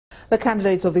The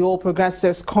candidate of the All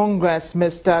Progressives Congress,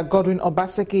 Mr. Godwin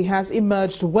Obaseki, has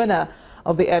emerged winner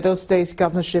of the Edo State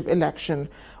governorship election.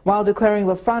 While declaring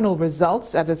the final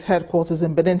results at its headquarters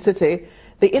in Benin City,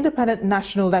 the Independent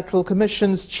National Electoral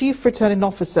Commission's Chief Returning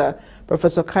Officer,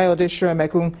 Professor Kayode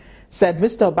Shuremekun, said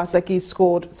Mr. Obaseki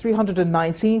scored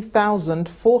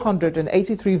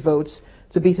 319,483 votes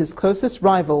to beat his closest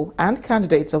rival and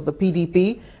candidate of the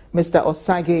PDP, Mr.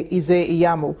 Osage Ize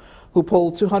Iyamu, who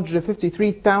polled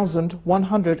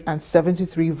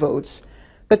 253,173 votes.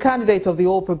 The candidate of the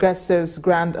All Progressives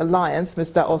Grand Alliance,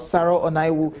 Mr. Osaro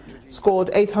Onaiwu, scored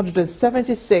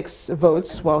 876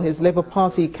 votes, while his Labour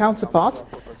Party counterpart,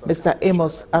 Mr.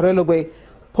 Amos Arelogbe,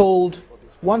 polled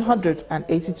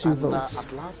 182 votes.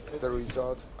 At last, the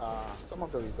results some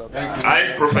of the results.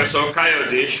 I, Professor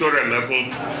Kayode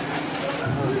Shuremekun,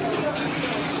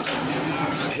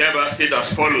 hereby state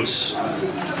as follows: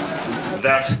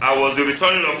 that I was the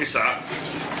returning officer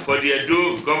for the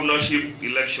Edo Governorship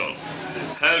election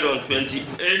held on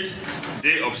 28th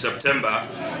day of September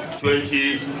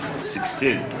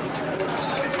 2016.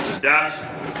 That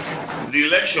the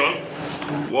election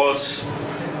was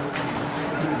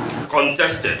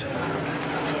contested.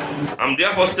 I'm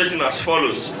therefore stating as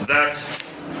follows: that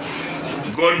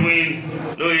Godwin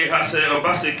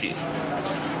Obaseki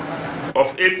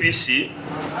of APC,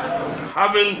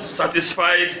 having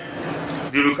satisfied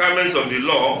the requirements of the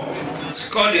law,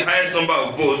 scored the highest number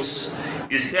of votes,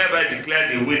 is hereby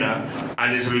declared the winner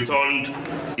and is returned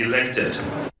elected.